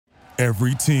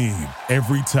Every team,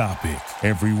 every topic,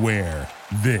 everywhere.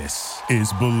 This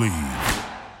is Believe.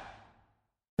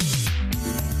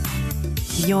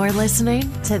 You're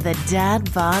listening to the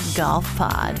Dad Bod Golf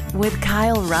Pod with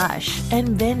Kyle Rush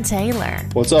and Ben Taylor.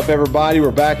 What's up, everybody? We're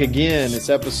back again. It's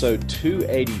episode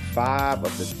 285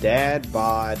 of the Dad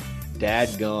Bod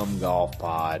Dadgum Golf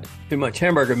Pod. Too much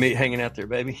hamburger meat hanging out there,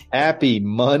 baby. Happy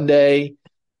Monday.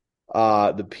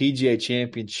 The PGA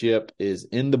Championship is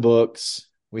in the books.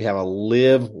 We have a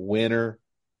live winner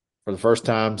for the first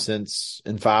time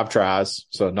in 5 tries,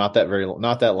 so not that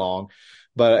long.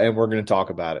 And we're going to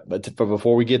talk about it. But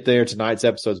before we get there, tonight's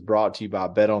episode is brought to you by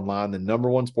BetOnline, the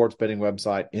 #1 sports betting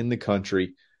website in the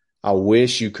country. I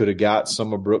wish you could have got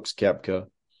some of Brooks Koepka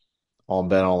on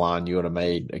BetOnline. You would have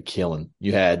made a killing.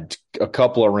 You had a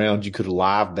couple of rounds you could have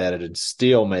live betted and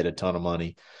still made a ton of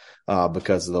money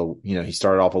because of he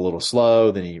started off a little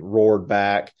slow, then he roared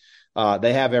back.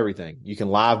 They have everything. You can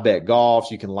live bet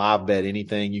golf. You can live bet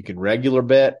anything. You can regular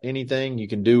bet anything. You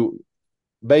can do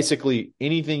basically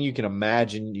anything you can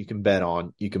imagine you can bet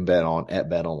on at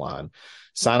BetOnline.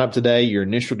 Sign up today. Your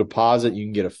initial deposit, you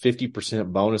can get a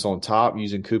 50% bonus on top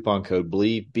using coupon code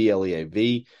BLEAV,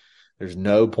 BLEAV. There's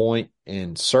no point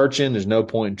in searching. There's no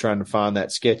point in trying to find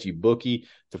that sketchy bookie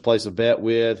to place a bet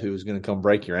with who's going to come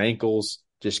break your ankles.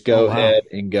 Just go ahead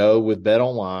and go with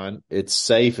BetOnline. It's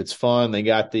safe. It's fun. They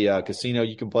got the casino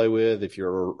you can play with. If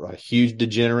you're a huge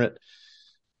degenerate,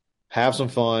 have some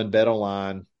fun.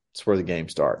 BetOnline. It's where the game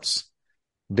starts.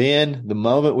 Ben, the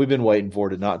moment we've been waiting for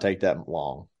did not take that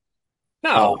long.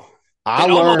 No. I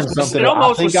learned something. It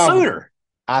almost was sooner.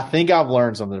 I think I've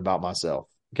learned something about myself.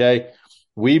 Okay.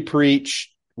 We've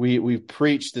preached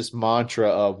this mantra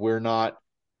of we're not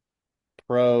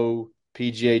pro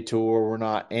PGA Tour, we're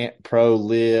not pro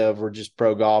live, we're just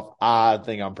pro golf. I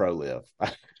think I'm pro live.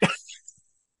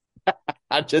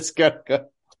 I just go.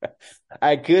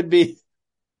 It could be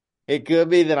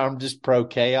that I'm just pro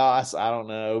chaos. I don't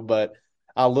know, but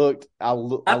I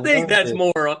think that's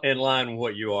more in line with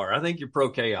what you are. I think you're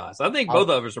pro chaos. I think both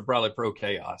of us are probably pro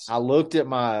chaos. I looked at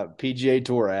my PGA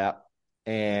Tour app,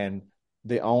 and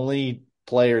the only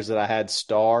players that I had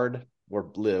starred were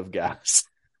live guys.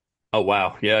 Oh,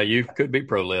 wow. Yeah, you could be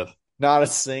pro live. Not a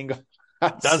single.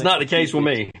 That's not the case with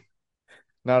me.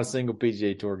 Not a single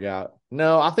PGA Tour guy.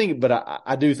 No, I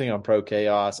do think I'm pro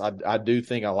chaos. I do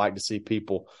think I like to see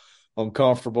people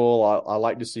uncomfortable. I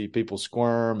like to see people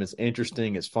squirm. It's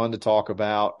interesting. It's fun to talk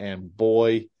about. And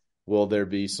boy, will there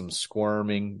be some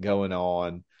squirming going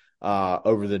on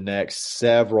over the next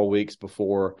several weeks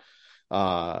before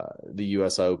the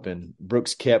U.S. Open.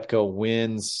 Brooks Koepka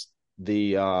wins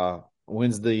the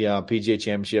PGA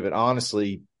Championship, and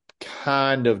honestly,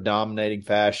 kind of dominating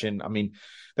fashion. I mean,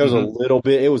 there was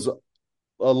it was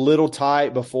a little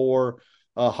tight before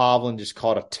Hovland just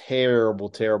caught a terrible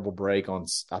break on,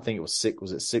 I think it was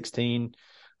 16?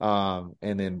 And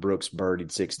then Brooks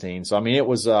birdied 16. So, I mean, it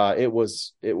was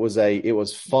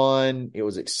fun. It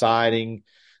was exciting.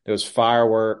 There was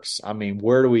fireworks. I mean,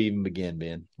 where do we even begin,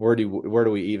 Ben? Where do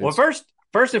we even? Well,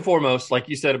 first and foremost, like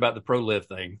you said about the pro live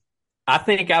thing, I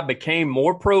think I became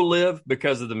more pro live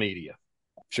because of the media.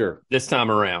 Sure. This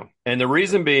time around. And the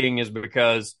reason being is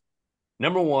because,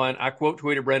 number one, I quote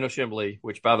tweeted Brandon Chambly,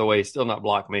 which, by the way, still not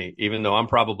blocked me, even though I'm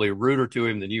probably ruder to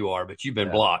him than you are, but you've been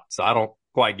blocked. So I don't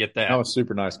quite get that. I'm a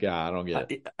super nice guy. I don't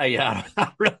get it.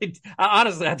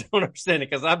 Honestly, I don't understand it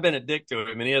because I've been a dick to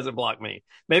him and he hasn't blocked me.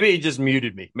 Maybe he just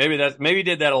muted me. Maybe he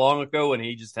did that a long ago and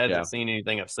he just hasn't seen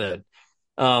anything I've said.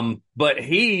 But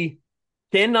he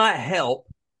cannot help,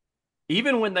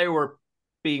 even when they were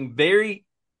being very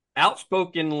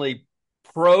outspokenly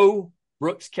pro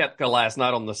Brooks Koepka last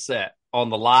night on the set, on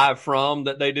the live from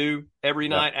that they do every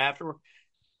night after,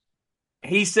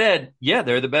 he said, yeah,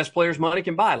 they're the best players money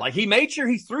can buy. Like, he made sure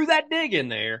he threw that dig in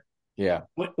there. Yeah.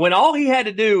 When all he had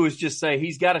to do was just say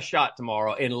he's got a shot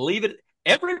tomorrow and leave it.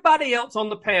 Everybody else on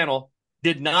the panel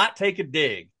did not take a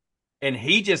dig. And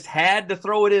he just had to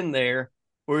throw it in there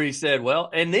where he said, well,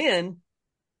 and then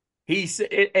he said,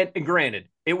 and granted,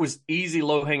 it was easy,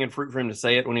 low-hanging fruit for him to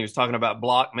say it when he was talking about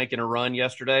Block making a run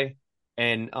yesterday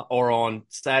or on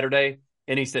Saturday.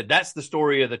 And he said, that's the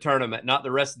story of the tournament, not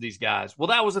the rest of these guys. Well,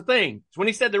 that was the thing. So when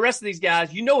he said the rest of these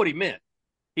guys, you know what he meant.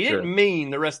 He didn't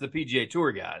mean the rest of the PGA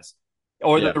Tour guys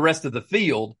or the rest of the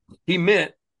field. He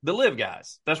meant the live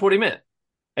guys. That's what he meant.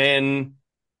 And,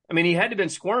 I mean, he had to have been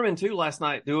squirming, too, last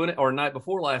night doing it, or night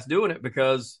before last doing it,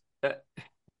 because,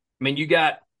 you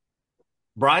got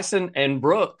Bryson and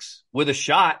Brooks with a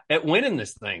shot at winning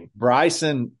this thing.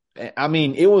 Bryson, I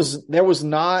mean, there was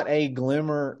not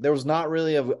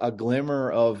really a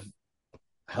glimmer of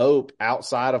hope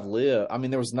outside of Liv. I mean,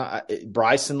 there was not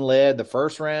Bryson led the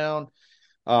first round.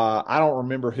 I don't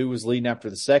remember who was leading after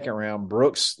the second round.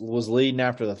 Brooks was leading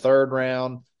after the third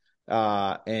round.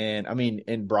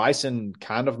 And Bryson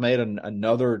kind of made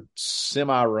another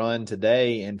semi run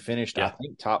today and finished, I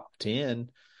think, top 10.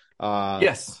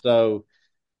 Yes. So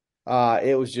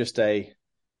it was just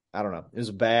I don't know. It was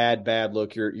a bad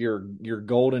look. Your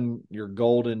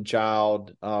golden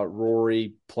child,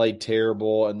 Rory, played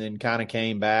terrible and then kind of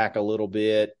came back a little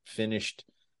bit, finished.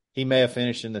 He may have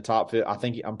finished in the top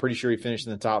 15. I'm pretty sure he finished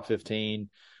in the top 15.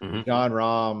 Mm-hmm. John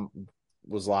Rahm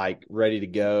was like ready to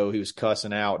go. He was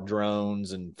cussing out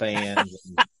drones and fans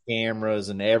and cameras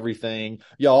and everything.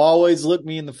 Y'all always look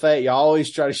me in the face. Y'all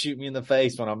always try to shoot me in the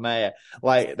face when I'm mad.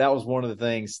 Like, that was one of the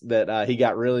things that he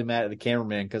got really mad at the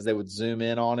cameraman because they would zoom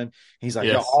in on him. He's like,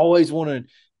 y'all always want to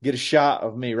get a shot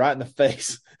of me right in the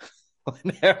face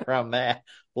whenever I'm mad.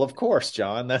 Well, of course,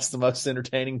 John, that's the most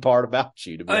entertaining part about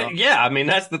you, to be honest. Yeah, I mean,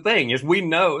 that's the thing is we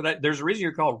know that there's a reason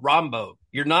you're called Rombo.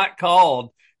 You're not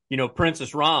called,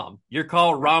 Princess Rom. You're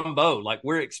called Rombo. Like,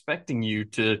 we're expecting you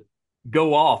to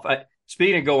go off.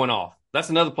 Speaking of going off, that's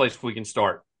another place we can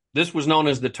start. This was known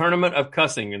as the Tournament of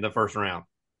Cussing in the first round.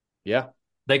 Yeah.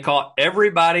 They caught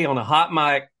everybody on a hot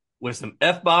mic with some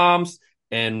F-bombs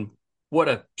and what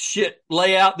a shit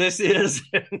layout this is.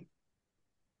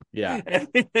 Yeah.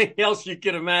 Everything else you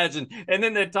can imagine. And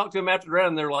then they talk to him after the round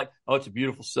and they're like, oh, it's a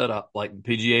beautiful setup. Like, the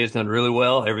PGA has done really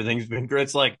well. Everything's been great.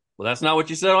 It's like, well, that's not what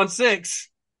you said on 6.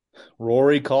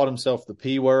 Rory called himself the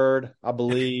P word, I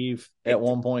believe, at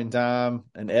one point in time.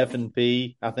 An F and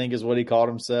P, I think, is what he called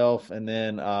himself. And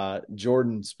then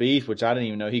Jordan Spieth, which I didn't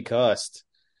even know he cussed.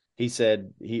 He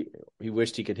said he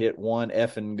wished he could hit one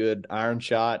effing good iron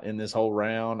shot in this whole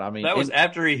round. I mean, that was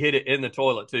after he hit it in the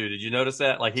toilet too. Did you notice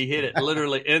that? Like, he hit it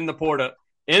literally in the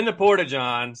porta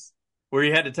johns, where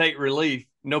he had to take relief.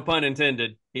 No pun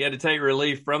intended. He had to take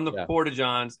relief from the porta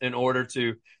johns in order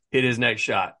to hit his next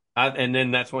shot. And then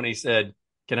that's when he said,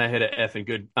 "Can I hit an effing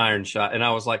good iron shot?" And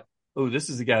I was like, "Oh, this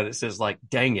is the guy that says like,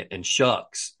 dang it and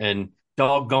shucks and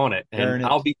doggone it and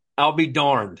I'll be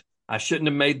darned. I shouldn't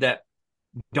have made that."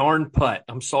 Darn putt.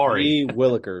 I'm sorry.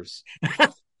 Willikers.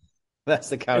 That's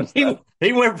the kind of stuff.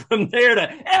 He went from there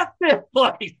to F this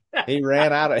place. He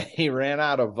ran out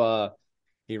of Gomer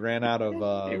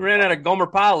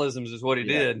Pyleisms is what he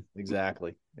did.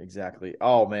 Exactly.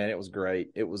 Oh man, it was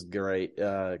great.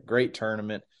 Great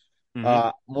tournament. Mm-hmm.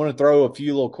 I want to throw a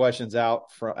few little questions out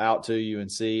to you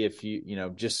and see if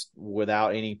you just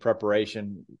without any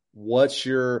preparation, what's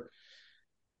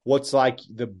like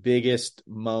the biggest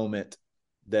moment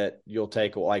that you'll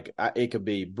take, like, it could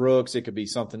be Brooks, it could be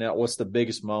something else. What's the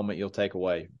biggest moment you'll take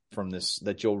away from this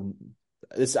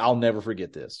I'll never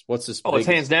forget this. What's this? Oh, it's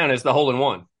hands down. It's the hole in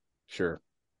one. Sure.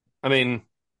 I mean,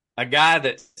 a guy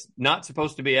that's not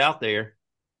supposed to be out there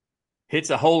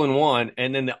hits a hole in one,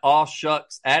 and then the all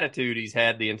shucks attitude he's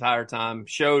had the entire time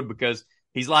showed, because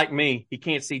he's like me. He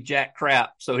can't see jack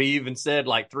crap. So he even said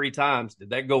like 3 times, did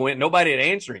that go in? Nobody had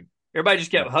answered him. Everybody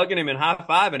just kept hugging him and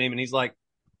high-fiving him, and he's like,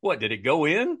 what, did it go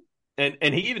in? And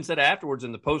he even said afterwards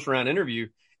in the post-round interview,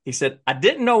 he said, I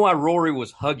didn't know why Rory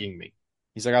was hugging me.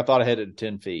 He's like, I thought I hit it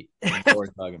 10 feet.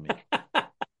 Rory's hugging me.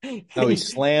 No, he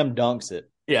slam dunks it.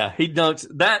 Yeah, he dunks.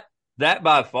 That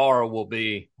by far will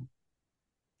be.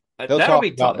 They'll talk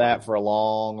about that for a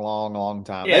long, long, long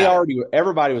time. Yeah.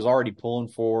 Everybody was already pulling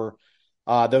for.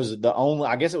 I guess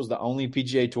it was the only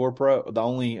PGA Tour pro, the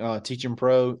only teaching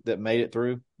pro that made it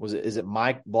through. Is it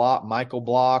Michael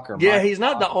Block? Or yeah, Mike he's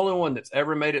not the only one that's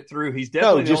ever made it through. He's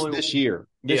definitely just the only this year.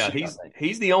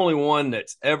 He's the only one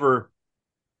that's ever.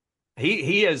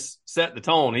 He has set the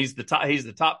tone. He's the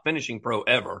top finishing pro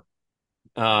ever.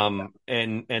 And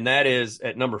that is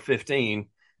at number 15.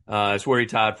 It's where he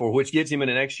tied for, which gets him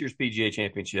into next year's PGA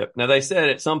Championship. Now, they said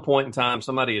at some point in time,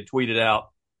 somebody had tweeted out,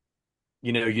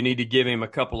 you need to give him a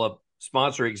couple of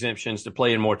sponsor exemptions to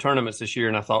play in more tournaments this year.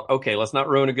 And I thought, okay, let's not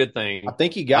ruin a good thing. I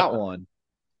think he got one.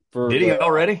 Did he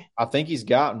already? I think he's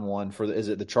gotten one is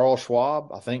it the Charles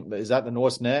Schwab? Is that the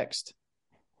what's next?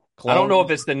 I don't know if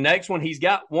it's the next one. He's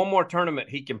got one more tournament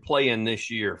he can play in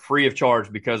this year, free of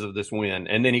charge because of this win.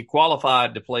 And then he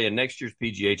qualified to play in next year's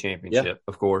PGA Championship,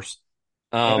 of course.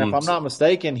 And if I'm not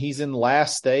mistaken, he's in the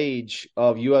last stage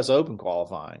of U.S. Open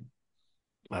qualifying.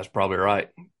 That's probably right.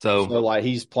 So like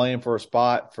he's playing for a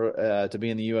spot for to be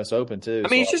in the U.S. Open too. I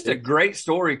mean, it's just a great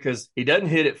story because he doesn't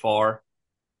hit it far.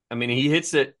 I mean, he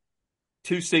hits it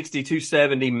 260,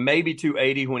 270, maybe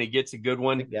 280 when he gets a good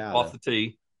one off the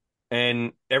tee.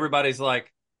 And everybody's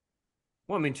like,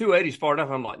 well, I mean, 280 is far enough.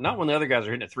 I'm like, not when the other guys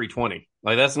are hitting at 320.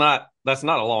 Like, that's not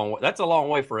a long way. That's a long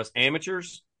way for us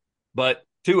amateurs. But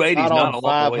 280 is Not not on a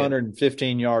long way.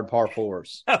 515-yard par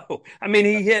fours. No, I mean,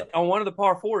 he hit on one of the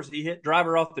par fours. He hit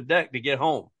driver off the deck to get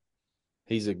home.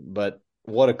 But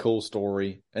what a cool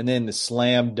story. And then the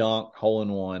slam dunk hole in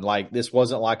one. Like, this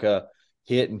wasn't like a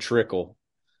hit and trickle.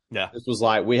 Yeah. This was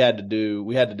like we had to do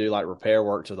like repair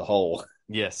work to the hole.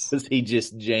 Yes. Because he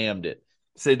just jammed it.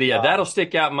 So that'll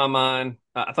stick out in my mind.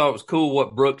 I thought it was cool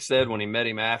what Brooks said when he met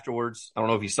him afterwards. I don't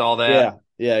know if you saw that.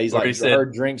 Yeah. He's like, he said, her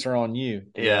drinks are on you.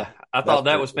 Yeah. I thought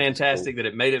that was fantastic that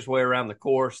it made its way around the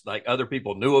course. Like, other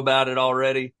people knew about it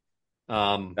already.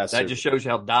 That just shows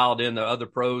you how dialed in the other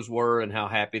pros were and how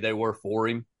happy they were for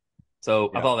him.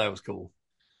 So I thought that was cool.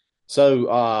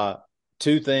 So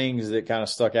two things that kind of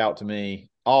stuck out to me.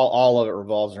 All of it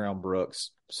revolves around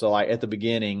Brooks. So, like, at the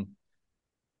beginning,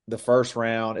 the first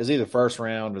round is either the first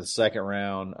round or the second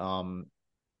round.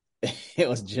 It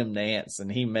was Jim Nance,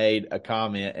 and he made a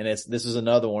comment, and this is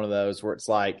another one of those where it's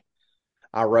like,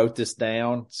 I wrote this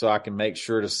down so I can make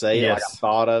sure to say it like I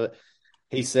thought of it.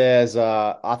 He says,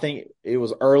 I think it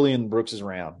was early in Brooks's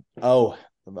round. Oh,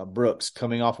 Brooks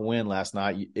coming off a win last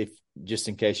night. Just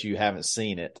in case you haven't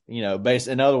seen it,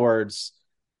 in other words,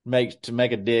 make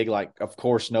a dig. Like, of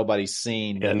course, nobody's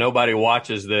seen. Yeah, nobody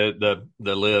watches the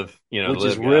live. Which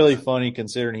is really funny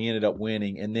considering he ended up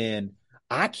winning. And then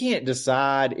I can't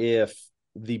decide if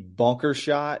the bunker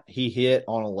shot he hit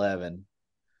on 11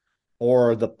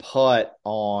 or the putt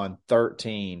on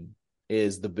 13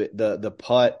 is the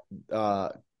putt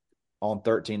on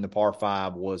 13, the par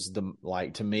 5 was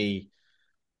to me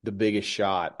the biggest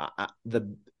shot.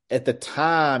 At the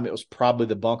time it was probably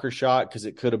the bunker shot because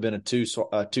it could have been a two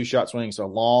shot swing, so a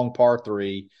long par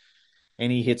 3,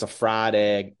 and he hits a fried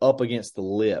egg up against the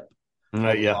lip of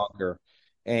the bunker.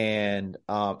 And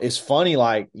it's funny,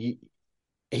 like he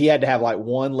had to have like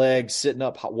one leg sitting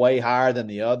up way higher than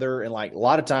the other, and like a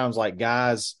lot of times, like,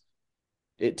 guys,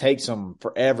 it takes them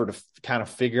forever to kind of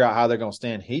figure out how they're going to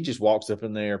stand. He just walks up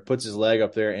in there, puts his leg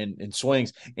up there, and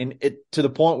swings. And it to the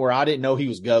point where I didn't know he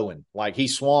was going. Like, he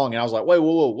swung, and I was like, wait,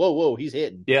 whoa, he's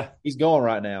hitting. Yeah. He's going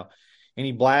right now. And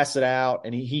he blasts it out,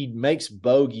 and he makes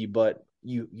bogey, but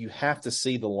you have to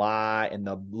see the lie and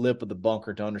the lip of the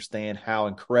bunker to understand how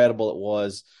incredible it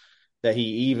was that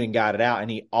he even got it out, and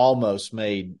he almost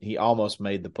made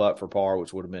the putt for par,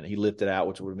 which would have been, he lifted out,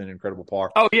 which would have been an incredible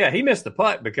par. Oh yeah, he missed the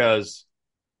putt because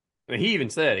he even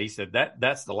said,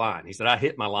 that's the line. He said, I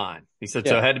hit my line. He said,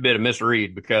 so it had to be a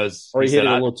misread because he hit it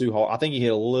a little too hard. I think he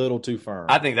hit a little too firm.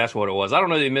 I think that's what it was. I don't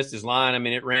know that he missed his line. I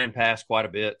mean, it ran past quite a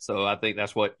bit. So I think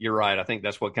you're right. I think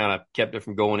that's what kind of kept it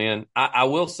from going in. I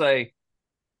will say,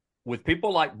 with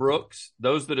people like Brooks,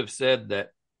 those that have said that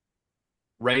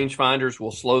rangefinders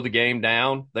will slow the game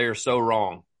down, they are so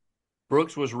wrong.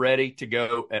 Brooks was ready to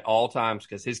go at all times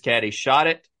because his caddy shot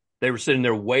it. They were sitting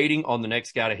there waiting on the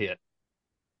next guy to hit.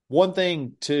 One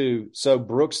thing too, so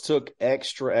Brooks took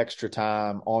extra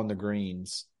time on the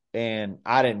greens, and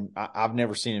I've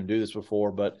never seen him do this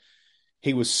before, but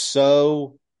he was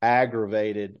so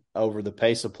aggravated over the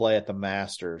pace of play at the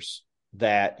Masters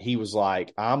that he was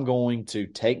like, I'm going to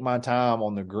take my time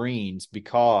on the greens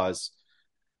because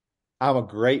I'm a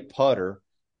great putter.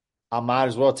 I might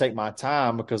as well take my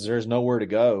time because there's nowhere to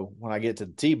go when I get to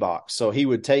the tee box. So he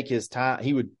would take his time.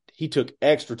 He took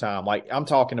extra time. Like, I'm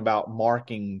talking about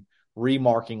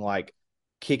remarking like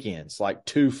kick-ins, like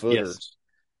 2-footers. Yes.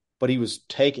 But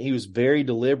he was very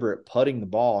deliberate putting the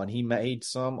ball, and he made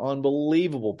some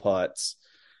unbelievable putts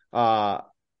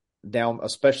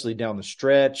especially down the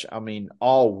stretch. I mean,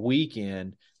 all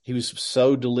weekend he was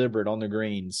so deliberate on the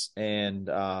greens, and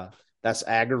that's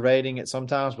aggravating at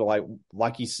sometimes. But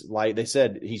like they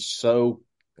said,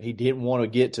 he didn't want to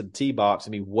get to the tee box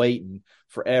and be waiting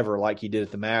forever like he did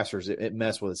at the Masters. It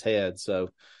messed with his head. So,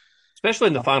 especially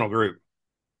in the final group.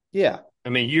 Yeah. I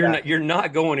mean, you're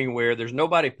not going anywhere. There's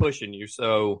nobody pushing you.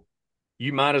 So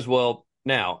you might as well.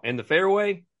 Now, in the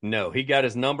fairway, no, he got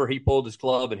his number. He pulled his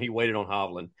club and he waited on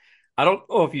Hovland. I don't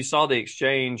know if you saw the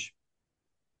exchange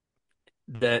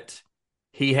that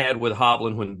he had with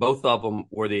Hovland when both of them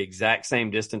were the exact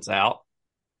same distance out.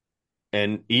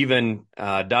 And even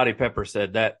Dottie Pepper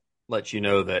said that lets you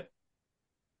know that,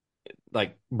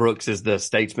 like, Brooks is the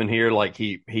statesman here. Like,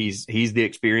 he's the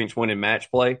experience winning match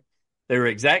play. They were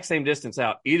exact same distance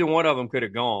out. Either one of them could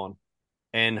have gone.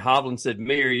 And Hovland said,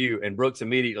 me or you? And Brooks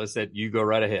immediately said, you go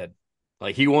right ahead.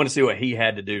 Like, he wanted to see what he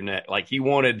had to do next. Like, he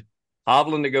wanted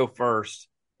Hovland to go first.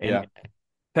 And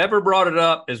Pepper brought it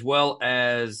up, as well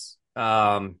as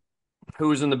who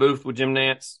was in the booth with Jim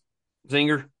Nance?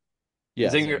 Zinger? Yeah.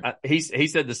 Zinger. He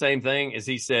said the same thing as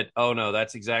he said, oh, no,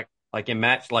 that's exact. Like, in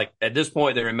match, like, at this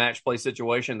point, they're in match play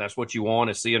situation. That's what you want,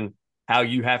 is seeing how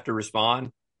you have to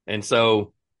respond. And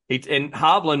so And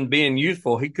Hovland being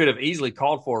youthful, he could have easily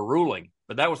called for a ruling,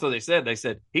 but that was what they said. They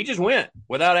said he just went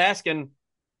without asking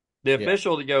the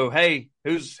official to go, hey,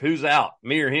 who's out,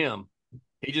 me or him?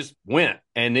 He just went,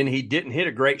 and then he didn't hit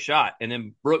a great shot, and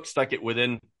then Brooks stuck it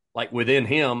within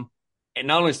him, and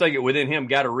not only stuck it within him,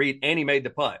 got a read, and he made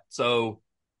the putt. So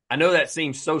I know that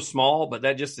seems so small, but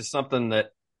that just is something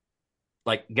that,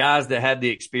 like, guys that have the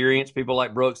experience, people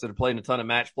like Brooks that have played in a ton of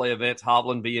match play events,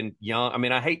 Hovland being young. I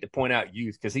mean, I hate to point out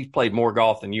youth because he's played more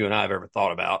golf than you and I have ever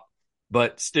thought about,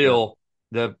 but still,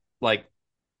 that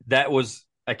was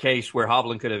a case where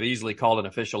Hovland could have easily called an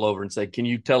official over and said, "Can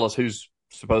you tell us who's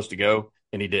supposed to go?"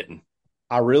 And he didn't.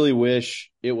 I really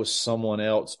wish it was someone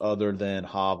else other than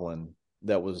Hovland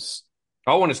that was.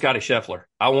 I wanted Scotty Scheffler.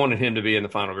 I wanted him to be in the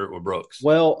final group with Brooks.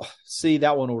 Well, see,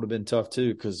 that one would have been tough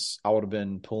too because I would have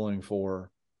been pulling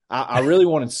for. I really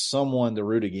wanted someone to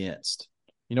root against.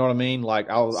 You know what I mean? Like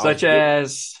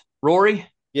as Rory.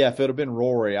 Yeah, if it had been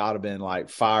Rory, I'd have been like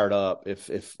fired up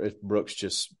if Brooks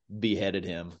just beheaded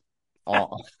him,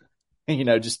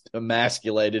 just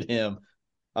emasculated him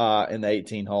in the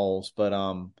 18 holes. But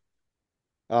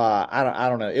I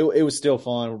don't know. It was still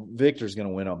fun. Victor's going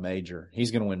to win a major.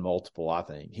 He's going to win multiple. I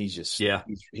think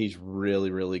he's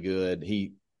really, really good.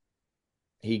 He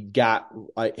got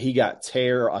a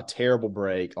terrible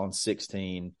break on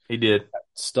 16. He did.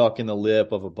 Stuck in the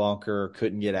lip of a bunker,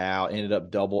 couldn't get out, ended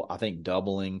up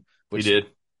doubling. He did.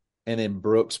 And then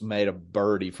Brooks made a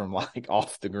birdie from like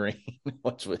off the green,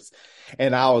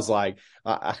 and I was like,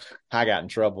 I got in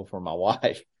trouble for my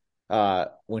wife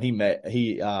when he made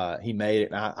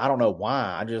it. And I don't know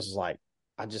why. I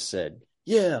just said,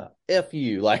 yeah, F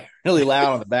you, like really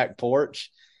loud on the back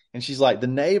porch. And she's like, the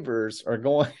neighbors are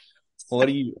going,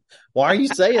 why are you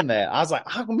saying that? I was like,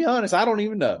 I'm gonna be honest, I don't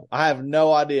even know. I have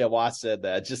no idea why I said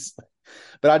that.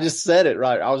 But I just said it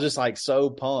right. I was just like so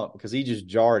pumped because he just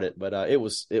jarred it. But it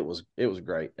was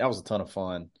great. That was a ton of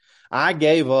fun. I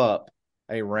gave up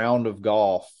a round of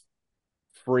golf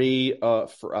for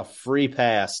a free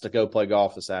pass to go play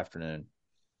golf this afternoon.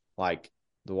 Like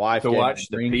the wife to watch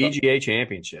the PGA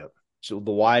Championship. So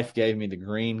the wife gave me the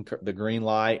green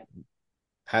light,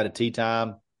 had a tee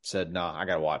time. Said, no, I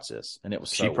got to watch this. And it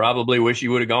was She probably wish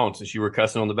you would have gone since you were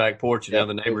cussing on the back porch. And now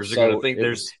the neighbors are going to think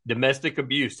there's domestic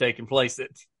abuse taking place at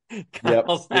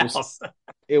Kyle's house.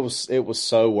 It was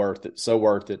so worth it. So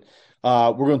worth it.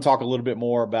 We're going to talk a little bit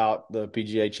more about the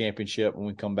PGA Championship when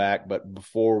we come back. But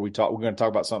before we talk, we're going to talk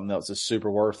about something else that's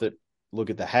super worth it. Look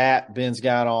at the hat Ben's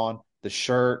got on, the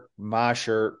shirt, my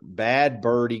shirt, Bad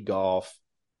Birdie Golf.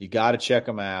 You got to check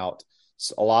them out.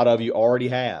 A lot of you already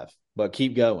have. But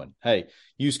keep going. Hey,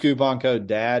 use coupon code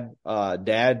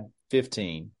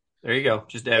DAD15. There you go.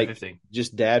 Just DAD15.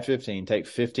 Just DAD15. Take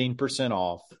 15%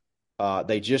 off.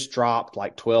 They just dropped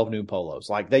like 12 new polos.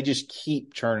 Like they just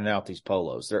keep churning out these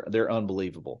polos. They're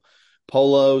unbelievable.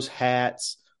 Polos,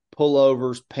 hats,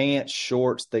 pullovers, pants,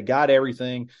 shorts. They got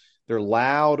everything. They're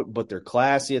loud, but they're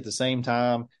classy at the same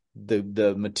time.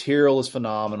 The material is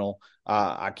phenomenal.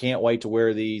 I can't wait to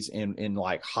wear these in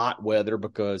like hot weather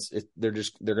because they're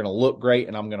going to look great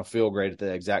and I'm going to feel great at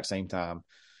the exact same time.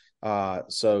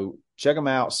 So check them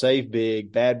out. Save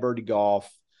big. Bad Birdie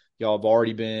Golf. Y'all have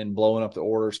already been blowing up the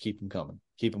orders. Keep them coming.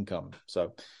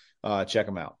 So check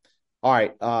them out. All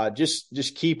right.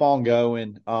 Just keep on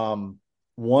going.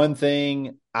 One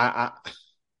thing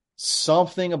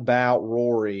something about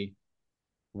Rory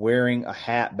wearing a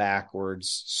hat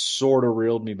backwards sort of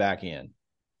reeled me back in.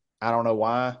 I don't know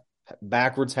why.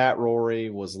 Backwards hat Rory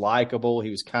was likable.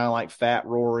 He was kind of like fat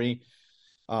Rory.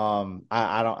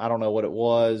 I don't know what it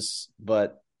was,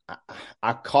 but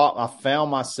I found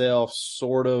myself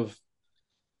sort of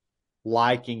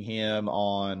liking him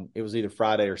on, it was either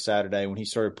Friday or Saturday when he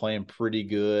started playing pretty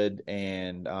good.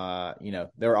 And,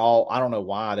 they're all, I don't know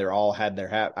why they're all had their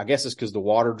hat. I guess it's because the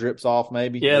water drips off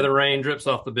maybe. Yeah. The rain drips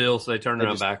off the bill. So they turn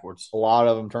around backwards. A lot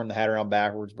of them turn the hat around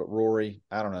backwards, but Rory,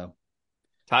 I don't know.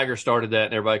 Tiger started that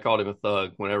and everybody called him a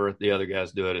thug. Whenever the other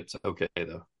guys do it, it's okay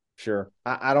though. Sure.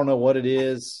 I don't know what it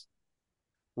is.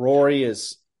 Rory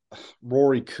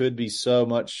could be so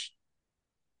much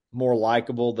more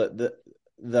likable.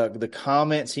 The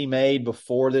comments he made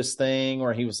before this thing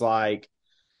where he was like,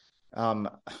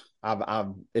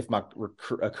 if my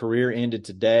career ended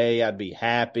today, I'd be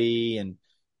happy. And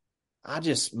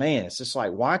it's just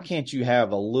like, why can't you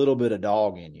have a little bit of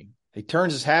dog in you? He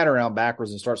turns his hat around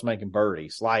backwards and starts making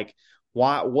birdies. Like,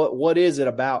 why? What is it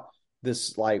about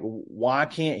this? Like, why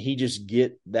can't he just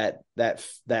get that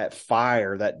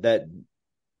fire, that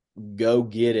go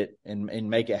get it and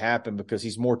make it happen? Because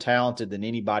he's more talented than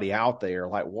anybody out there.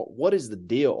 Like, what is the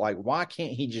deal? Like, why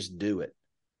can't he just do it?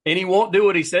 And he won't do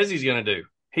what he says he's going to do.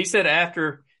 he said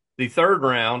after the third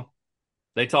round,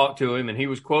 they talked to him, and he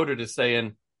was quoted as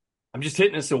saying, I'm just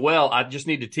hitting it so well, I just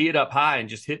need to tee it up high and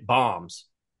just hit bombs.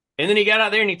 And then he got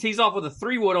out there and he tees off with a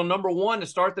 3-wood on number 1 to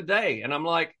start the day. And I'm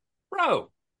like, bro,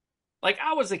 like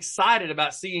I was excited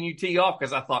about seeing you tee off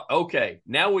because I thought, okay,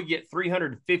 now we get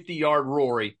 350-yard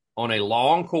Rory on a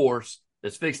long course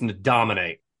that's fixing to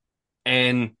dominate.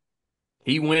 And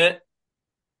he went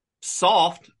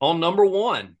soft on number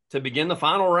 1 to begin the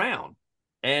final round.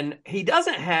 And he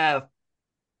doesn't have,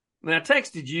 I mean, I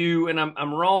texted you, and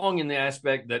I'm wrong in the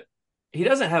aspect that he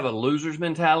doesn't have a loser's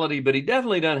mentality, but he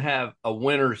definitely doesn't have a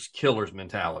winner's killer's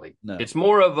mentality. No. It's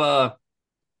more of a,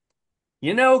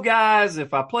 guys,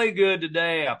 if I play good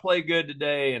today, I play good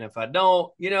today. And if I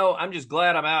don't, I'm just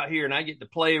glad I'm out here and I get to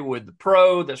play with the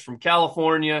pro that's from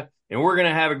California, and we're going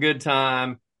to have a good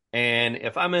time. And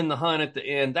if I'm in the hunt at the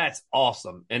end, that's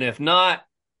awesome. And if not,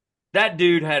 that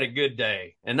dude had a good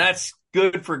day, and that's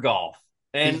good for golf.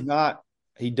 And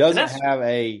he doesn't have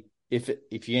a, if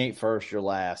you ain't first, you're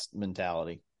last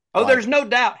mentality. Oh, there's no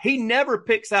doubt. He never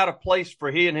picks out a place for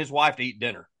he and his wife to eat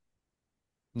dinner.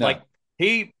 No. Like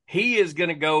he is going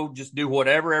to go just do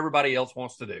whatever everybody else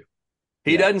wants to do.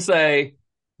 He doesn't say,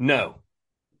 no,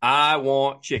 I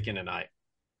want chicken tonight.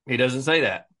 He doesn't say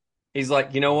that. He's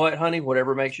like, you know what, honey,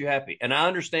 whatever makes you happy. And I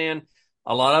understand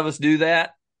a lot of us do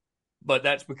that, but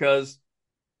that's because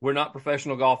we're not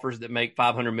professional golfers that make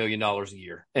 $500 million a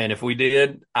year. And if we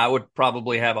did, I would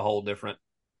probably have a whole different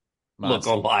look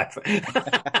on life.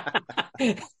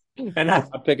 And I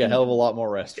pick a hell of a lot more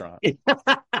restaurants.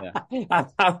 Yeah.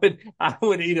 I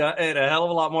would eat at a hell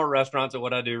of a lot more restaurants than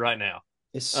what I do right now.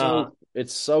 It's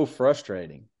so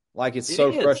frustrating. Like it's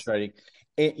so frustrating.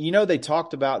 And, they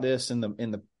talked about this in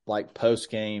the like post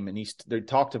game, and they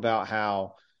talked about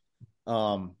how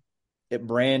at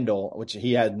Brandel, which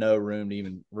he had no room to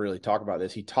even really talk about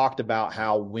this. He talked about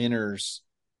how winners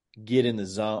get in the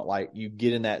zone, like you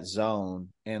get in that zone,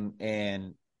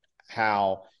 and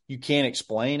how you can't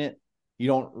explain it. You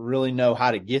don't really know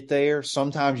how to get there.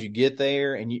 Sometimes you get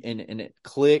there and it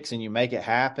clicks and you make it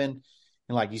happen.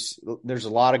 And like there's a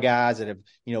lot of guys that have,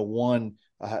 won,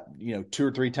 2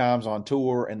 or 3 times on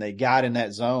tour, and they got in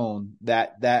that zone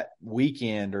that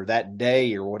weekend or that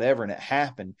day or whatever, and it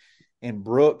happened. And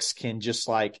Brooks can just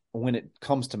like when it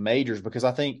comes to majors, because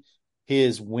I think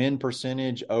his win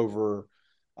percentage of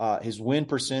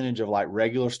like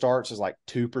regular starts is like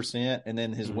 2%. And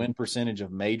then his win percentage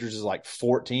of majors is like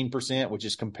 14%, which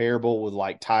is comparable with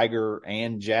like Tiger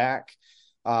and Jack.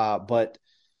 But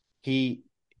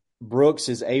Brooks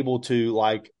is able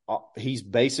to he's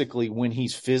basically, when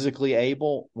he's physically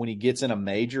able, when he gets in a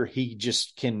major, he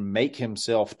just can make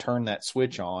himself turn that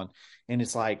switch on. And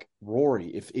it's like Rory,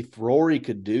 if Rory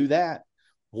could do that,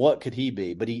 what could he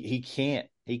be? But he can't.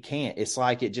 It's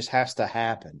like it just has to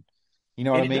happen. You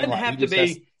know what I mean?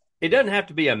 It doesn't have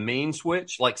to be a mean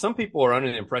switch. Like some people are under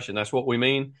the impression that's what we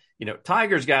mean.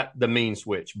 Tiger's got the mean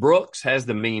switch. Brooks has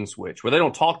the mean switch where they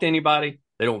don't talk to anybody.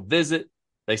 They don't visit.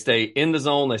 They stay in the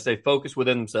zone. They stay focused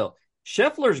within themselves.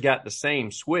 Scheffler's got the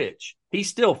same switch. He's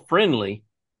still friendly,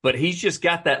 but he's just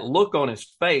got that look on his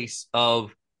face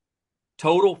of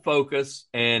total focus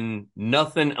and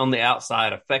nothing on the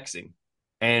outside affects him.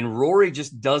 And Rory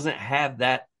just doesn't have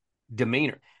that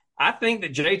demeanor. I think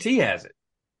that JT has it.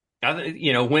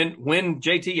 When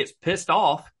JT gets pissed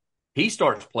off, he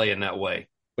starts playing that way.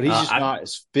 But he's just not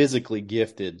as physically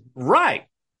gifted. Right.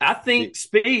 I think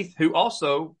Spieth, who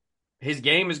also his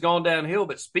game has gone downhill,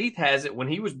 but Spieth has it when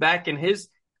he was back in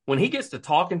when he gets to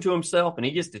talking to himself and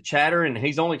he gets to chatter and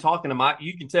he's only talking to Mike,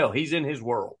 you can tell he's in his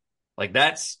world. Like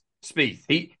that's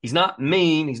Spieth. He's not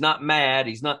mean. He's not mad.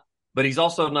 But he's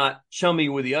also not chummy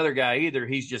with the other guy either.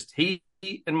 He's just, he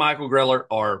and Michael Greller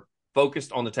are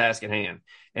focused on the task at hand.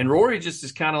 And Rory just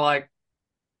is kind of like,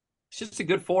 it's just a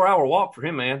good 4-hour walk for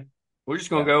him, man. We're just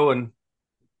going to go and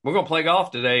we're going to play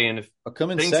golf today. And if I'll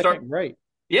come in second, great.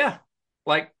 Yeah.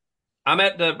 Like I'm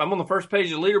on the first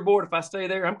page of the leaderboard. If I stay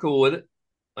there, I'm cool with it.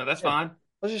 That's fine.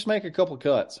 Let's just make a couple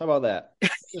cuts. How about that?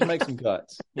 Just make some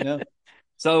cuts,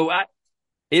 So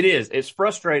it's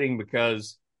frustrating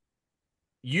because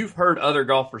you've heard other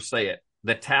golfers say it.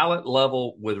 The talent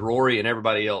level with Rory and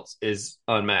everybody else is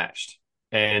unmatched,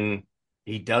 and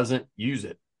he doesn't use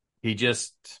it. He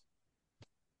just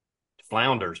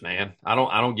flounders, man. I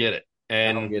don't get it.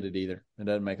 And I don't get it either. It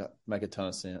doesn't make a ton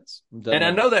of sense. And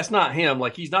I know that's not him.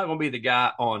 Like he's not going to be the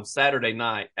guy on Saturday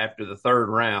night after the third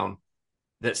round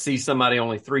that sees somebody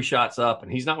only 3 shots up,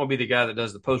 and he's not going to be the guy that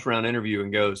does the post-round interview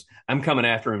and goes, I'm coming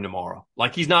after him tomorrow.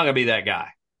 Like he's not going to be that guy.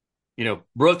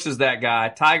 Brooks is that guy.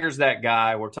 Tiger's that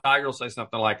guy where Tiger will say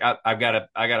something like, I got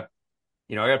to,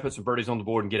 I got to put some birdies on the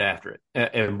board and get after it.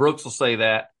 And Brooks will say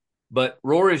that. But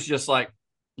Rory's just like,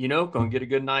 going to get a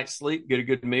good night's sleep, get a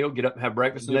good meal, get up and have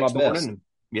breakfast the next morning.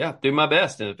 And, do my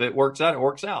best. And if it works out, it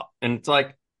works out. And it's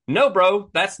like, no, bro,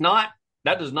 that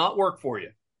does not work for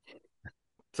you.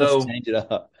 So let's change it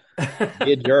up.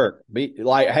 Be a jerk. Be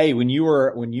like, hey, when you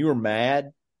were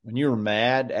mad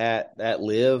at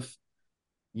Live,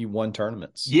 you won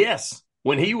tournaments. Yes.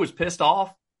 When he was pissed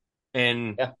off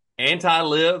and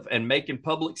anti-Live and making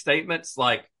public statements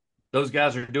like those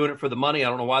guys are doing it for the money. I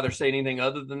don't know why they're saying anything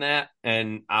other than that.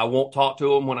 And I won't talk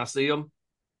to them when I see them.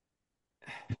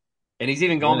 And he's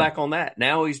even gone back on that.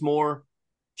 Now he's more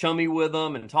chummy with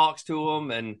them and talks to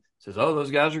them and says, oh,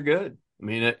 those guys are good. I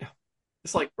mean,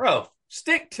 it's like, bro,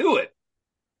 stick to it.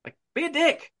 Like, be a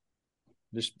dick.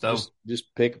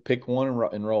 Just pick one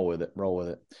and roll with it.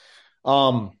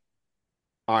 All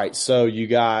right. So you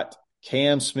got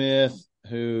Cam Smith,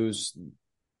 who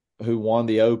won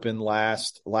the Open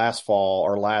last fall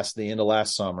or the end of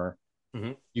last summer.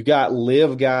 Mm-hmm. You got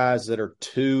Live guys that are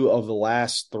 2 of the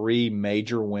last 3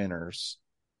 major winners.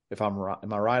 If I'm right,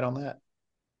 am I right on that?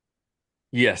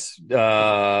 Yes.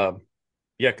 Because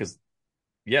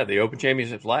the Open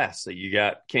Championship's last. So you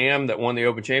got Cam that won the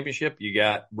Open Championship. You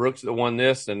got Brooks that won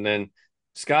this, and then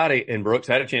Scotty and Brooks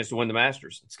had a chance to win the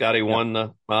Masters. Scotty won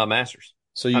the Masters.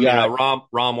 So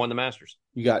Rahm won the Masters.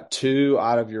 You got 2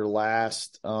 out of your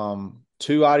last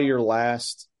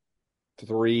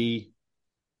 3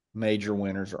 major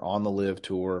winners are on the Live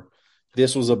Tour.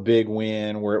 This was a big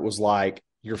win where it was like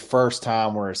your first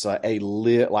time where it's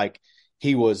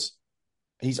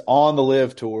he's on the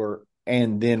Live Tour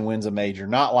and then wins a major.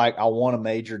 Not like I won a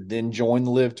major, then joined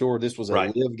the Live Tour. This was a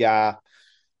Live guy.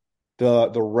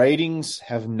 The ratings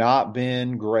have not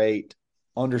been great,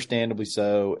 understandably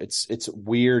so. It's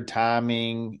weird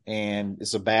timing and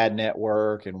it's a bad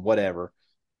network and whatever.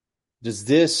 Does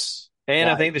this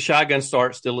I think the shotgun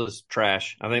start still is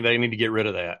trash. I think they need to get rid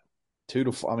of that. 2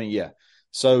 to 4. I mean, yeah.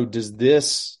 So do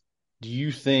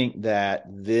you think that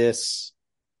this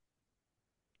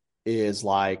is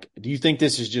like, do you think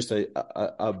this is just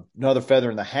another feather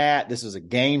in the hat? This is a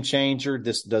game changer.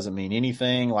 This doesn't mean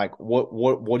anything. Like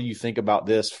what do you think about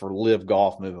this for Live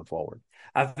Golf moving forward?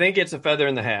 I think it's a feather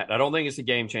in the hat. I don't think it's a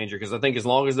game changer because I think as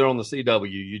long as they're on the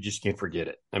CW, you just can't forget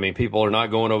it. I mean, people are not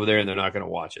going over there and they're not going to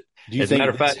watch it. As a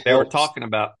matter of fact, they were talking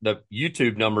about the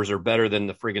YouTube numbers are better than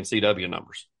the freaking CW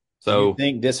numbers. So do you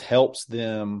think this helps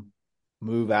them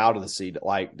move out of the CW?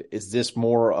 Like, is this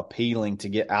more appealing to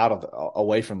get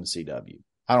away from the CW?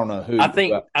 I don't know who. I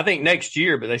think next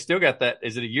year, but they still got that.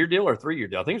 Is it a year deal or a 3-year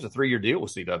deal? I think it's a 3-year deal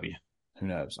with CW. Who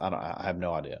knows? I have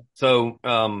no idea. So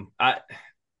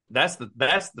that's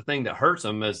the thing that hurts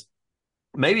them is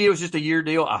maybe it was just a year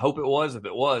deal. I hope it was. If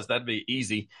it was, that'd be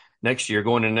easy next year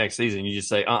going into next season. You just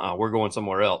say, we're going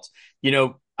somewhere else.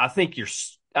 I think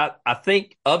I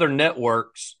think other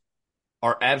networks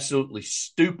are absolutely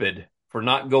stupid for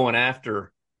not going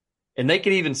after. And they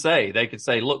could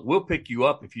say, look, we'll pick you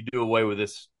up if you do away with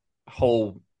this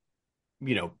whole,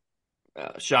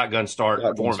 shotgun start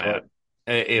format.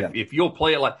 If you'll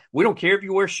play it like, we don't care if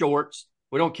you wear shorts.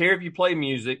 We don't care if you play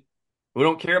music. We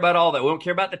don't care about all that. We don't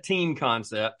care about the team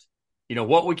concept.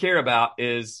 What we care about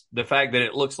is the fact that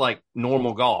it looks like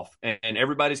normal golf and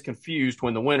everybody's confused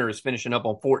when the winner is finishing up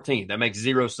on 14. That makes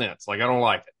 0 sense. Like, I don't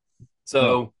like it.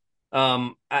 So,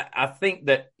 I think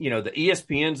that, the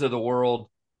ESPNs of the world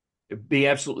be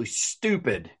absolutely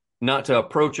stupid not to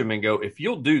approach them and go, if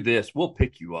you'll do this, we'll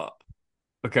pick you up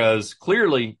because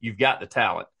clearly you've got the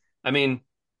talent. I mean,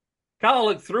 Kyle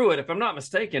looked through it. If I'm not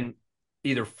mistaken,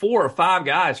 either 4 or 5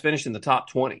 guys finished in the top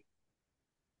 20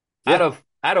 out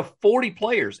of 40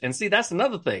 players. And see, that's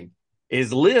another thing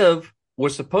is Liv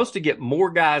was supposed to get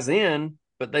more guys in,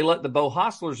 but they let the Bo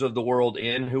Hostlers of the world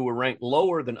in who were ranked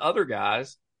lower than other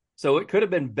guys. So it could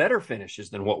have been better finishes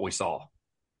than what we saw.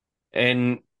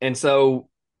 And so,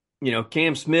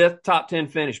 Cam Smith, top 10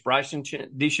 finish, Bryson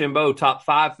DeChambeau, top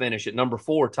 5 finish at number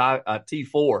 4,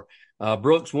 T4.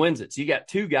 Brooks wins it. So you got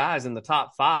 2 guys in the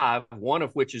top 5, one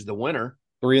of which is the winner.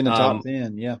 3 in the top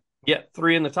 10. Yeah. Yeah.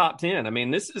 3 in the top 10. I mean,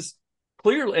 this is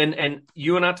clearly, and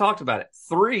you and I talked about it.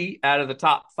 3 out of the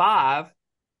top 5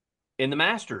 in the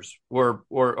Masters or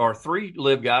 3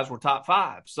 Live guys were top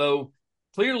 5. So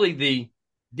clearly the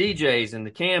DJs and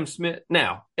the Cam Smith.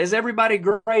 Now, is everybody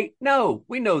great? No,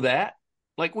 we know that.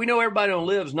 Like, we know everybody on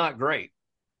Live's not great,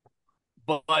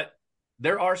 but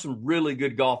there are some really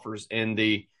good golfers in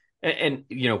the. And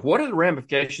what are the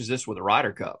ramifications of this with the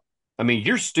Ryder Cup? I mean,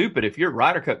 you're stupid if you're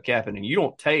Ryder Cup captain and you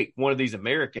don't take one of these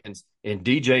Americans and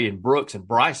DJ and Brooks and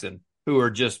Bryson, who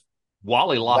are just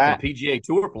wally-locking PGA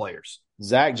Tour players.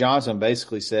 Zach Johnson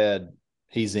basically said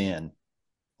he's in.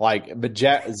 But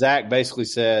Zach basically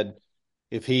said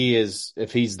if he's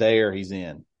there, he's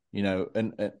in.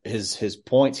 And his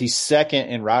points, he's second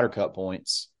in Ryder Cup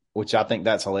points, which I think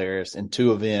that's hilarious. In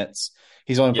 2 events,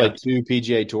 he's only played 2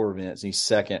 PGA Tour events. And he's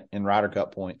second in Ryder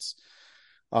Cup points.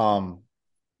 But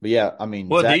yeah, I mean,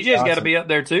 well, Zach DJ's got to Johnson, be up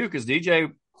there too because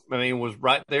DJ, I mean, was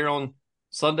right there on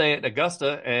Sunday at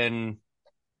Augusta and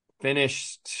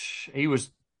finished.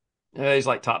 He's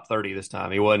like top 30 this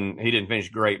time. He didn't finish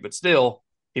great, but still,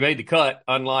 he made the cut.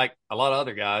 Unlike a lot of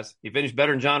other guys, he finished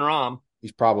better than John Rahm.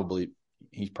 he's probably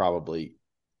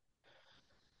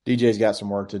DJ's got some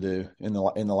work to do in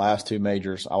the last 2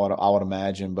 majors, I would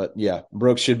imagine. But yeah,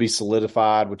 Brooks should be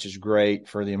solidified, which is great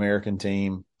for the American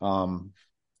team. I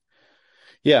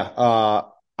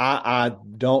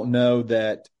don't know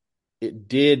that it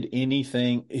did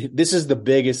anything. This is the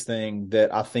biggest thing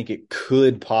that I think it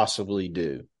could possibly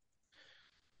do.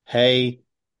 Hey,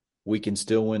 we can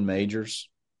still win majors.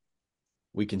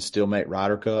 We can still make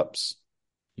Ryder Cups.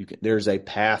 There's a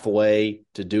pathway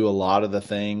to do a lot of the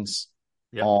things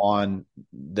on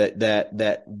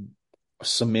that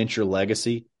cement your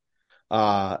legacy.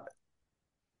 And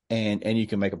you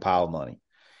can make a pile of money.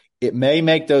 It may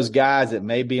make those guys that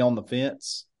may be on the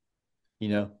fence,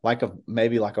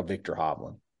 maybe like a Victor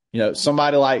Hovland,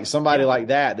 somebody like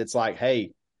that. That's like,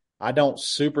 hey, I don't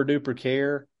super duper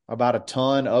care about a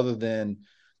ton other than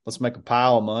let's make a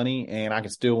pile of money and I can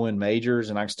still win majors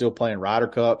and I can still play in Ryder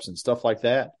Cups and stuff like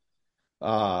that.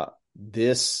 I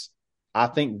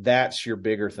think that's your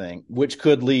bigger thing, which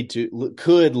could lead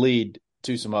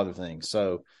to some other things.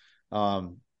 So,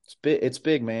 it's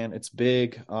big, man. It's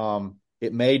big.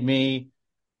 It made me,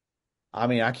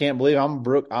 I can't believe I'm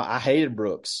Brooks. I hated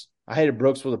Brooks. I hated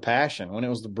Brooks with a passion. When it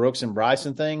was the Brooks and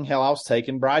Bryson thing, hell, I was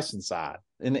taking Bryson's side.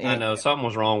 I know something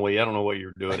was wrong with you. I don't know what you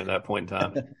were doing at that point in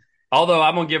time. Although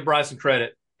I'm going to give Bryson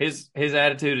credit. His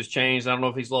attitude has changed. I don't know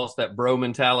if he's lost that bro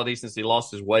mentality since he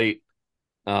lost his weight.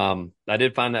 I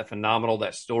did find that phenomenal,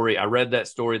 that story. I read that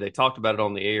story. They talked about it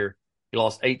on the air. He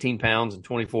lost 18 pounds in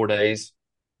 24 days.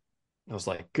 I was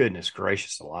like, goodness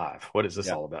gracious alive. What is this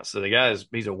all about? So the guy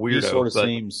he's a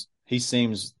weirdo. He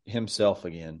seems himself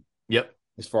again. Yep.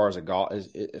 As far as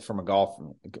from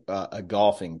a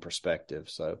golfing perspective.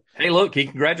 So, hey, look, he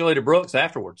congratulated Brooks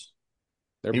afterwards.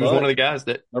 He was one of the guys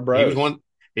that they're bros. He was one.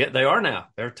 Yeah, they are now.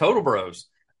 They're total bros.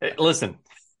 Hey, listen,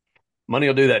 money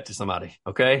will do that to somebody.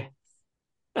 Okay.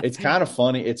 It's kind of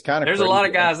funny. It's kind of there's crazy. A lot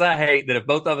of guys I hate that if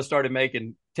both of us started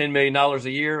making $10 million a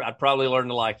year, I'd probably learn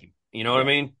to like him. You know what I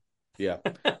mean? Yeah.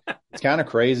 It's kind of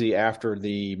crazy after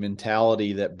the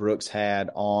mentality that Brooks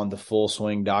had on the Full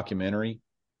Swing documentary,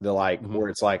 where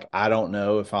it's like, I don't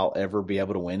know if I'll ever be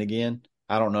able to win again.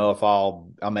 I don't know if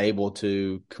I'm able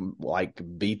to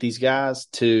beat these guys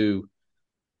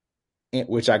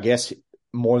which I guess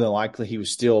more than likely he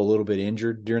was still a little bit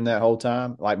injured during that whole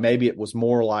time. Like maybe it was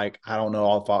more like, I don't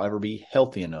know if I'll ever be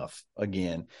healthy enough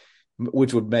again,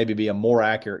 which would maybe be a more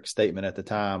accurate statement at the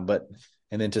time.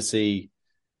 And then to see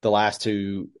the last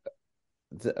 2,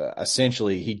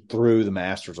 essentially he threw the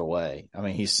Masters away. I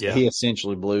mean, he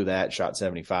essentially blew that, shot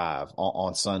 75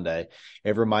 on Sunday.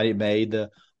 Everybody made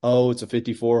it's a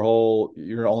 54 hole.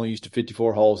 You're only used to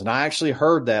 54 holes. And I actually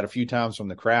heard that a few times from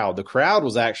the crowd. The crowd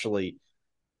was actually,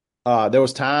 there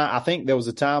was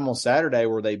a time on Saturday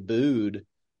where they booed,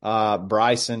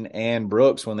 Bryson and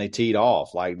Brooks when they teed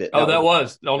off like that. That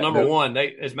was on number one.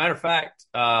 As a matter of fact,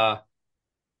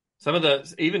 some of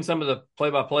the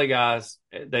play-by-play guys,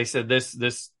 they said this,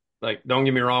 don't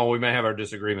get me wrong, we may have our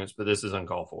disagreements, but this is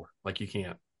uncalled for. Like, you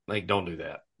can't, don't do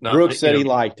that. No, Brooks said he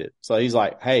liked it. So he's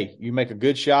like, hey, you make a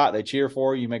good shot, they cheer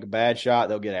for you. You make a bad shot,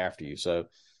 they'll get after you. So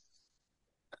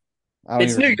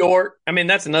it's New York. I mean,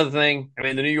 that's another thing. I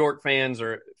mean, the New York fans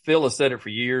Phil has said it for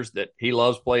years that he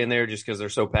loves playing there just because they're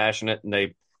so passionate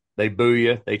and they boo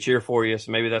you, they cheer for you.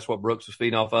 So maybe that's what Brooks was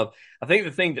feeding off of. I think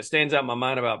the thing that stands out in my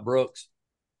mind about Brooks,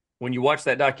 when you watch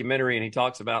that documentary and he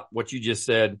talks about what you just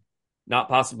said, not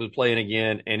possibly playing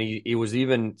again, and he was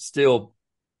even still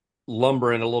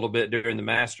lumbering a little bit during the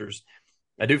Masters.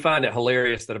 I do find it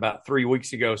hilarious that about 3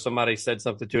 weeks ago, somebody said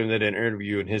something to him that in an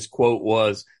interview, and his quote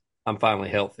was, "I'm finally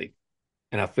healthy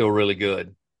and I feel really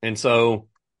good." And so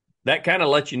that kind of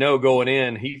lets you know going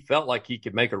in, he felt like he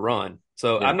could make a run.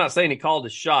 So I'm not saying he called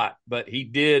his shot, but he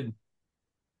did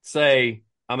say,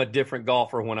 I'm a different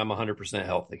golfer when I'm 100%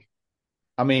 healthy.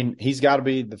 I mean, he's got to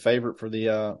be the favorite for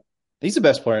he's the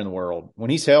best player in the world. When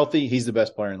he's healthy, he's the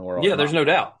best player in the world. Yeah, there's no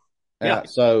doubt. Yeah.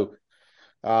 So,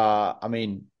 I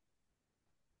mean,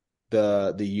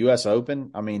 the U.S.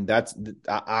 Open, I mean,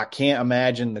 I can't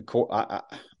imagine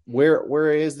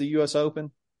where is the U.S.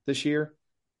 Open this year?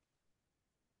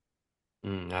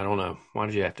 I don't know. Why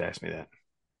did you have to ask me that?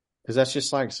 Because that's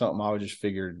just like something I would just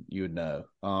figured you would know.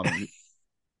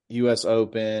 U.S.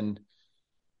 Open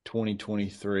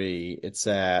 2023. It's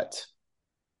at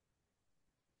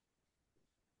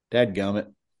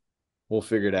Dadgummit. We'll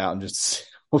figure it out and just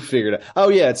we'll figure it out. Oh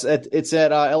yeah, it's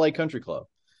at L.A. Country Club.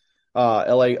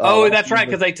 L.A. Oh, that's right,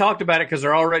 because they talked about it because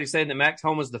they're already saying that Max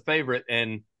Homa's the favorite,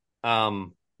 and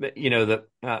the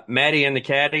Maddie and the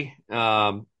caddy,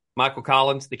 Michael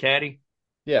Collins, the caddy.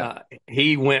 Yeah,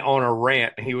 he went on a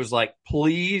rant. He was like,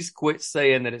 please quit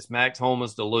saying that it's Max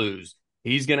Homa's to lose.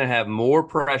 He's going to have more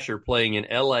pressure playing in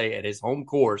LA at his home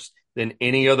course than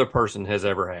any other person has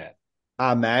ever had.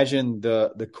 I imagine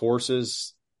the course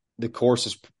is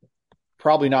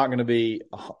probably not going to be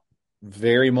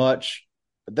very much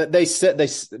that they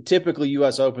typically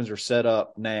U.S. Opens are set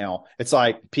up now. It's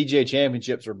like PGA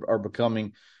championships are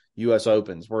becoming U.S.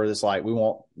 Opens, where it's like we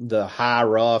want the high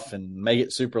rough and make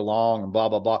it super long and blah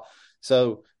blah blah.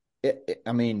 So it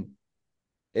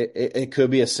could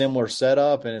be a similar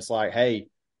setup, and it's like, hey,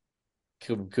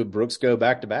 could Brooks go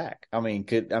back to back?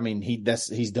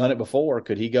 He's done it before.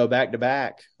 Could he go back to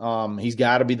back? He's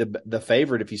got to be the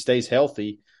favorite if he stays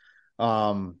healthy.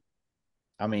 Kyle,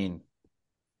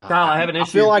 I have an issue. I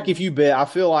feel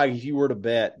like if you were to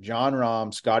bet Jon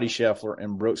Rahm, Scotty Scheffler,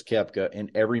 and Brooks Koepka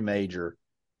in every major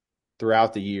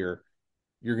throughout the year,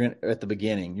 you're gonna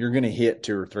hit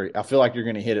two or three. I feel like you're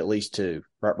gonna hit at least two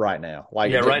right now.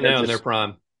 Like right now in their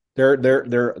prime.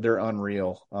 They're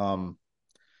unreal.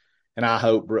 And I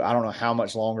hope, I don't know how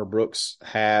much longer Brooks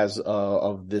has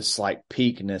of this like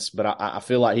peakness, but I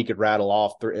feel like he could rattle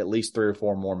off at least 3 or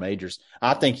 4 more majors.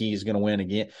 I think he's going to win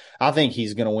again. I think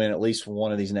he's going to win at least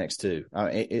one of these next 2.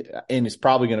 And it's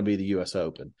probably going to be the U.S.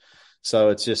 Open.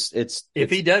 So if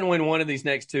he doesn't win one of these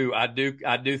next 2, I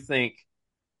do think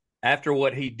after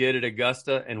what he did at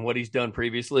Augusta and what he's done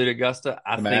previously at Augusta,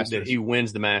 I think that he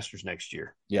wins the Masters next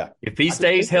year. Yeah. If he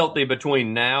stays healthy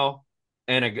between now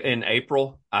and in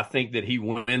April, I think that he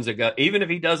wins Augusta. Even if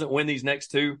he doesn't win these next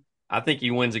 2, I think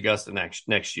he wins Augusta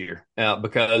next year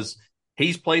because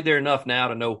he's played there enough now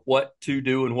to know what to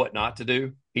do and what not to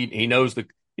do. He knows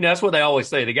that's what they always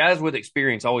say. The guys with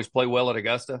experience always play well at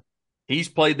Augusta. He's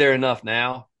played there enough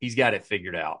now. He's got it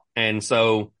figured out. And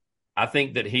so I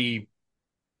think if he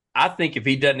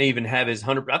doesn't even have his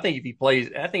 100, I think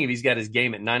if he's got his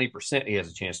game at 90%, he has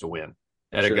a chance to win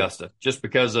at Augusta, just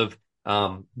because of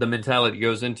the mentality that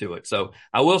goes into it. So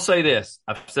I will say this.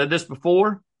 I've said this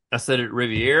before. I said it at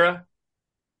Riviera.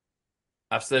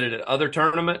 I've said it at other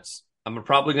tournaments. I'm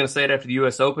probably going to say it after the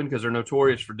U.S. Open because they're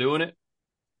notorious for doing it.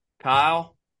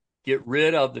 Kyle, get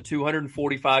rid of the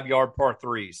 245-yard par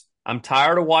threes. I'm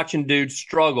tired of watching dudes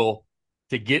struggle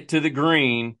to get to the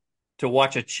green to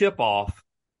watch a chip off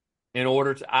in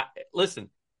order to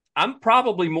listen. I'm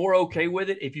probably more okay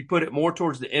with it if you put it more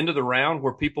towards the end of the round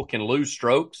where people can lose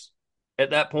strokes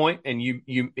at that point, and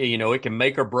it can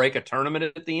make or break a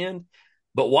tournament at the end.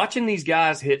 But watching these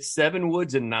guys hit 7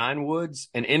 woods and 9 woods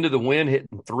and into the wind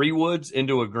hitting 3 woods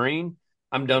into a green,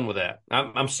 I'm done with that.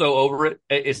 I'm so over it.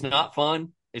 It's not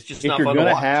fun. It's just not fun to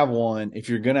watch. If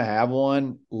you're gonna have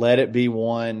one, let it be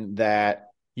one that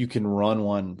you can run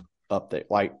one up there.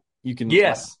 Like you can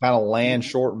kind of land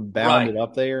short and bound it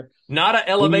up there. Not an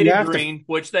elevated green,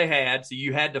 which they had, so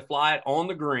you had to fly it on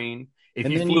the green. If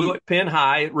you flew it pin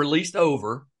high, it released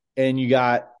over. And you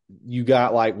got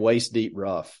like waist deep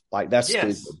rough. Like that's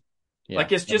stupid. Yeah,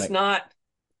 like it's just not.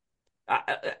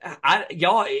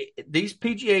 Y'all, these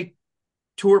PGA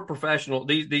Tour professional,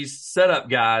 these setup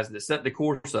guys that set the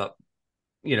course up,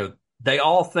 they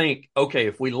all think, okay,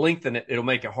 if we lengthen it, it'll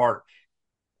make it harder.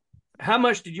 How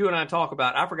much did you and I talk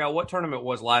about? I forgot what tournament it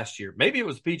was last year. Maybe it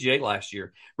was PGA last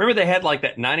year. Remember they had like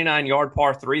that 99-yard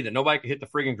par 3 that nobody could hit the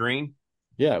friggin' green?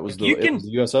 Yeah, it was the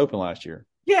U.S. Open last year.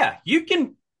 Yeah, you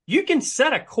can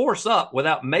set a course up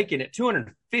without making it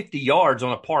 250 yards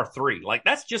on a par 3. Like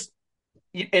that's just,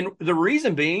 and the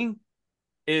reason being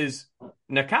is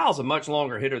now Kyle's a much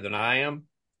longer hitter than I am,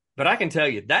 but I can tell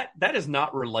you that is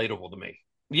not relatable to me.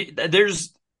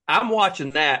 I'm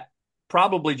watching that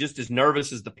probably just as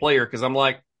nervous as the player because I'm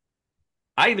like,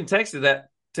 I even texted that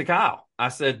to Kyle. I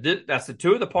said 2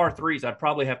 of the par 3s I'd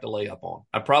probably have to lay up on.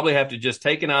 I'd probably have to just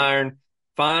take an iron,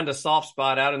 find a soft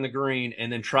spot out in the green,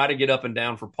 and then try to get up and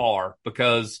down for par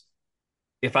because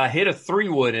if I hit a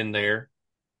 3-wood in there,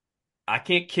 I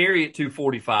can't carry it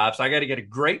 245, so I got to get a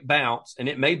great bounce, and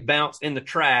it may bounce in the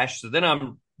trash, so then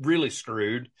I'm really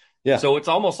screwed. Yeah. So it's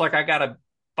almost like I got to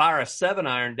fire a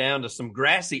 7-iron down to some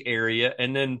grassy area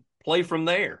and then play from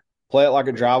there. Play it like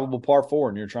a drivable par 4,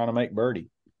 and you're trying to make birdie.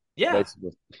 Yeah.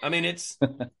 Basically. I mean, it's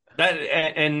that,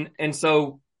 and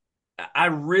so I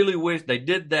really wish they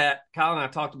did that. Kyle and I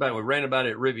talked about it. We ran about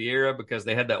it at Riviera because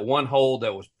they had that one hole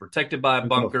that was protected by a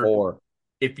bunker. Number 4.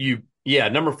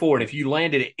 Number 4. And if you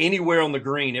landed it anywhere on the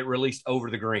green, it released over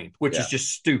the green, which is just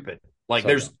stupid. Like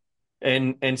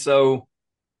so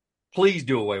please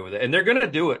do away with it. And they're going to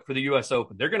do it for the U.S.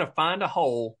 Open. They're going to find a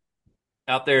hole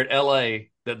out there at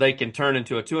L.A. that they can turn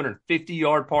into a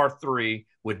 250-yard par 3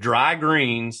 with dry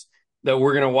greens that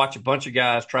we're going to watch a bunch of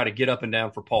guys try to get up and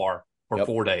down for par for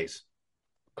 4 days.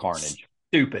 Carnage.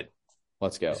 Stupid.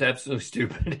 Let's go. It's absolutely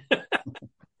stupid.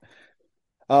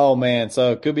 Oh man,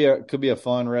 so it could be a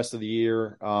fun rest of the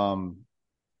year. I'm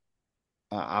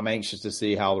anxious to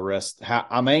see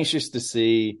I'm anxious to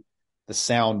see the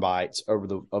sound bites over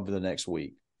the next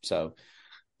week. So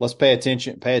let's pay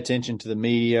attention to the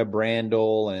media,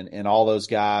 Brandel and all those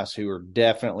guys who are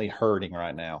definitely hurting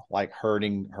right now, like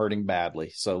hurting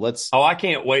badly. So I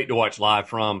can't wait to watch live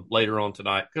from later on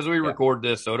tonight because we record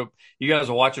this. So you guys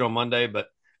will watch it on Monday, but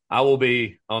I will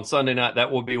be on Sunday night.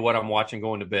 That will be what I'm watching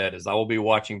going to bed is I will be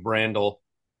watching Brandel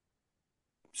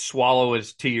swallow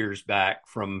his tears back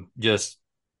from just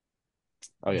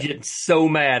getting so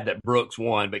mad that Brooks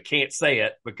won, but can't say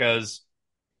it because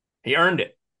he earned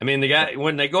it. I mean, the guy,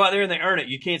 when they go out there and they earn it,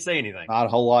 you can't say anything. Not a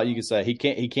whole lot you can say. He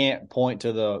can't point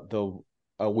to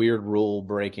a weird rule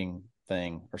breaking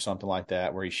thing or something like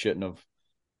that where he shouldn't have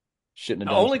done.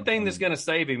 The only thing that's going to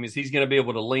save him is he's going to be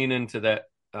able to lean into that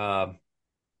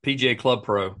PGA Club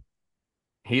Pro.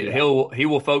 He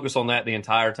will focus on that the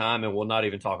entire time and will not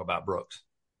even talk about Brooks.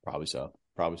 Probably so.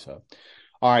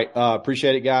 All right.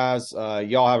 Appreciate it, guys.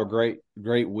 Y'all have a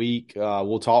great week.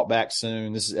 We'll talk back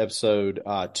soon. This is episode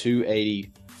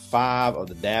 285 of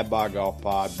the Dad Bod Golf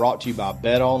Pod, brought to you by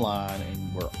Bet Online,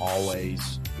 and we're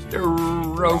always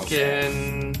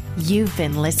stroking. You've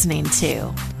been listening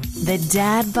to the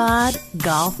Dad Bod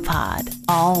Golf Pod,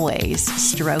 always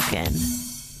stroking.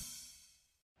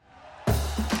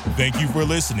 Thank you for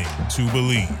listening to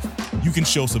Believe. You can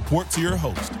show support to your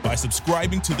host by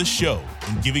subscribing to the show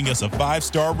and giving us a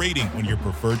 5-star rating on your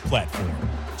preferred platform.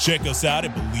 Check us out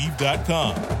at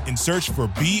Believe.com and search for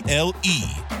BLEAV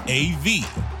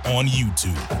on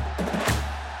YouTube.